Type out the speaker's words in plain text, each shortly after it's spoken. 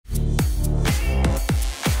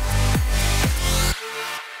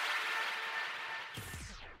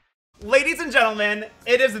Ladies and gentlemen,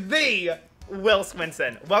 it is the Will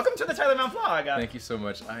Swenson. Welcome to the Tyler Mount Vlog. Thank you so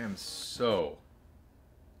much. I am so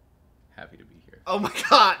happy to be here. Oh my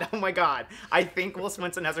god, oh my god. I think Will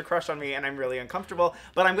Swenson has a crush on me and I'm really uncomfortable,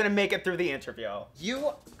 but I'm gonna make it through the interview.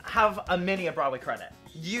 You have a mini of Broadway credit.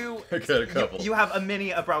 I got a couple. You have a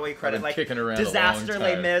mini of Broadway credit, I've been like kicking around Disaster, a long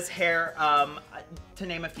Les time. Mis, Hair, to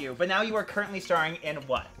name a few. But now you are currently starring in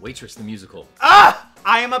what? Waitress the musical. Ah!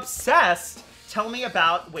 I am obsessed. Tell me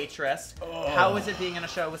about Waitress. How is it being in a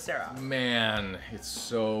show with Sarah? Man, it's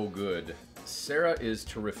so good. Sarah is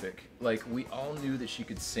terrific. Like, we all knew that she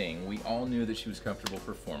could sing, we all knew that she was comfortable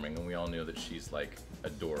performing, and we all knew that she's, like,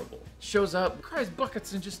 adorable. Shows up, cries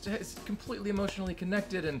buckets, and just is completely emotionally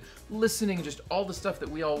connected, and listening, just all the stuff that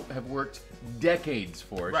we all have worked decades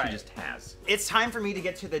for, Right. she just has. It's time for me to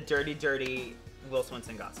get to the dirty Will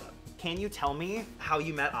Swenson gossip. Can you tell me how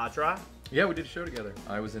you met Audra? Yeah, we did a show together.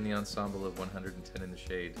 I was in the ensemble of 110 in the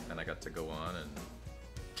Shade, and I got to go on, and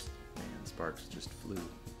man, sparks just flew.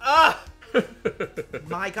 Ah!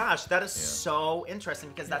 My gosh, that is so interesting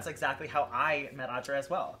because that's exactly how I met Audra as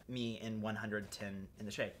well. Me in 110 in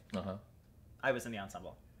the Shade. Uh-huh. I was in the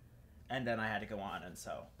ensemble. And then I had to go on, and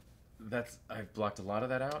so. I've blocked a lot of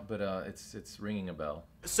that out, but it's ringing a bell.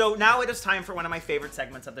 So now it is time for one of my favorite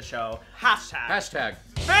segments of the show. Hashtag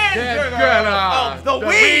Fangirl of the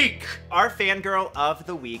week! Our fangirl of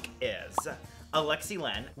the week is Alexi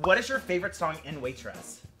Len. What is your favorite song in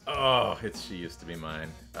Waitress? Oh, She Used to Be Mine.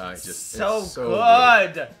 So it's so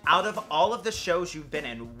good. Out of all of the shows you've been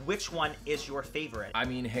in, which one is your favorite? I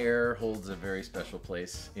mean, Hair holds a very special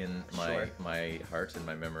place in Sure. my heart and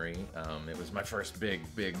my memory. It was my first big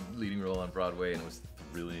leading role on Broadway, and it was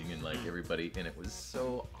thrilling, and like everybody, and it was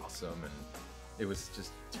so awesome, and it was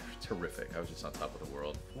just terrific. I was just on top of the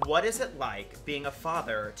world. What is it like being a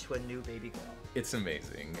father to a new baby girl? It's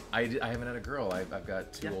amazing. I haven't had a girl. I've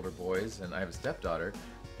got two older boys, and I have a stepdaughter.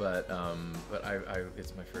 But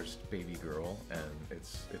it's my first baby girl, and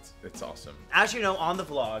it's awesome. As you know, on the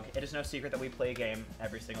vlog, it is no secret that we play a game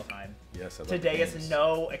every single time. Yes, I love Today games. is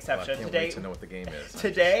no Oh, exception. I can't Today, wait to know what the game is.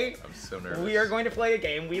 I'm so nervous. we are going to play a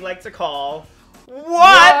game we like to call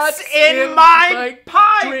What's in my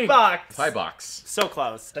pie drink? box? Pie box. So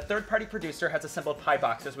close. The third-party producer has assembled pie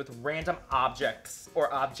boxes with random objects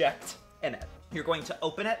or object in it. You're going to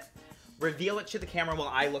open it, reveal it to the camera while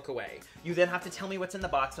I look away. You then have to tell me what's in the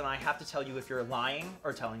box, and I have to tell you if you're lying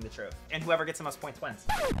or telling the truth. And whoever gets the most points wins.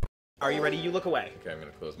 Are you ready? You look away. Okay, I'm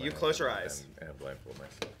gonna close my eyes. You close your eyes. And blindfold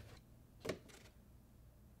myself.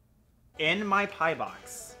 In my pie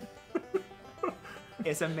box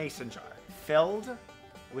is a mason jar filled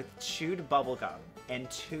with chewed bubblegum and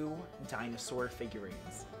 2 dinosaur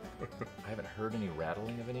figurines. I haven't heard any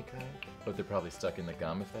rattling of any kind, but they're probably stuck in the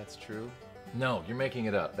gum if that's true. No, you're making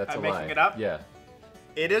it up. That's I'm a lie. making it up? Yeah.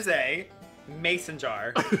 It is a mason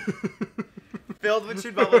jar filled with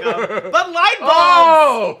chewed bubblegum, but light bulbs!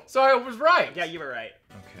 Oh! So I was right. Yeah, you were right.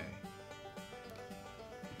 Okay.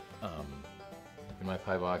 In my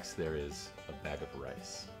pie box, there is a bag of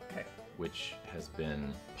rice, Okay. which has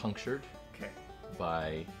been punctured Okay.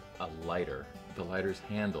 by a lighter. The lighter's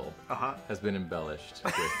handle Uh-huh. has been embellished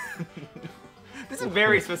This is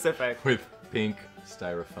very specific. with pink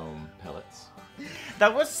styrofoam pellets.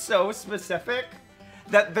 That was so specific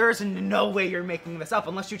that there's no way you're making this up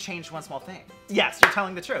unless you change one small thing. Yes, you're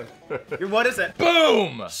telling the truth. What is it?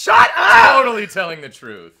 Boom! Shut up! Totally telling the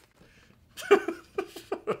truth.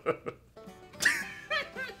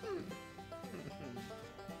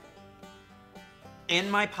 In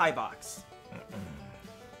my pie box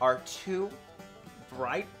are 2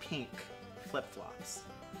 bright pink flip-flops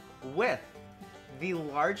with the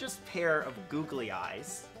largest pair of googly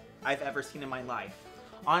eyes I've ever seen in my life,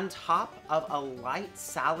 on top of a light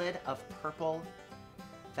salad of purple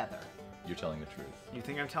feather. You're telling the truth. You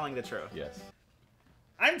think I'm telling the truth? Yes.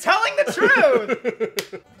 I'm telling the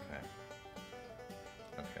truth! Okay.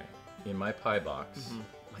 Okay. In my pie box,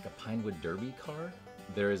 like a Pinewood Derby car,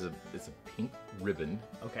 it's a pink ribbon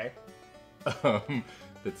Okay.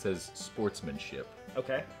 that says sportsmanship.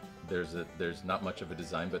 Okay. There's not much of a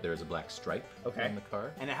design, but there is a black stripe Okay. on the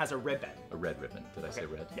car. And it has a ribbon. A red ribbon. Did I say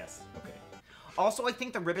red? Yes. Okay. Also, I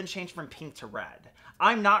think the ribbon changed from pink to red.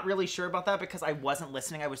 I'm not really sure about that because I wasn't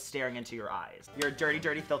listening. I was staring into your eyes. You're a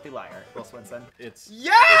dirty, filthy liar, Will Swenson. It's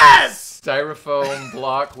Yes! styrofoam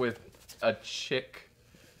block with a chick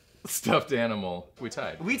stuffed animal. We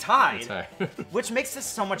tied. We tied. We tied. Which makes this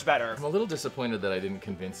so much better. I'm a little disappointed that I didn't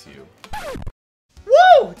convince you.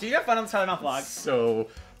 Woo! Do you have fun on the Tyler Mount Vlog? So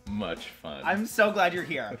much fun. I'm so glad you're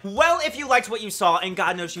here. Well, if you liked what you saw, and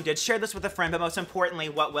God knows you did, share this with a friend, but most importantly,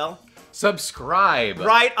 what will? Subscribe.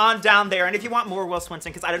 Right on down there. And if you want more Will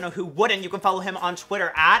Swenson, because I don't know who wouldn't, you can follow him on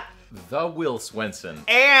Twitter at The Will Swenson.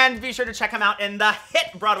 And be sure to check him out in the hit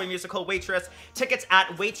Broadway musical Waitress. Tickets at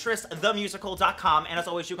waitressthemusical.com. And as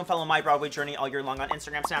always, you can follow my Broadway journey all year long on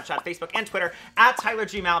Instagram, Snapchat, Facebook, and Twitter at Tyler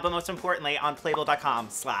Gmail, but most importantly on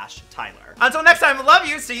playbill.com/Tyler. Until next time, love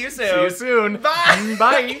you. See you soon. See you soon. Bye.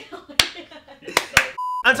 Bye.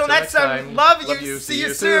 Until next time, love you. See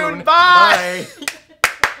you soon. Bye. Bye.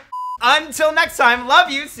 Until next time, love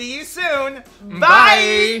you. See you soon.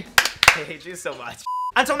 Bye. I hate you so much.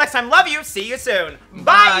 Until next time, love you. See you soon.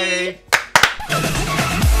 Bye.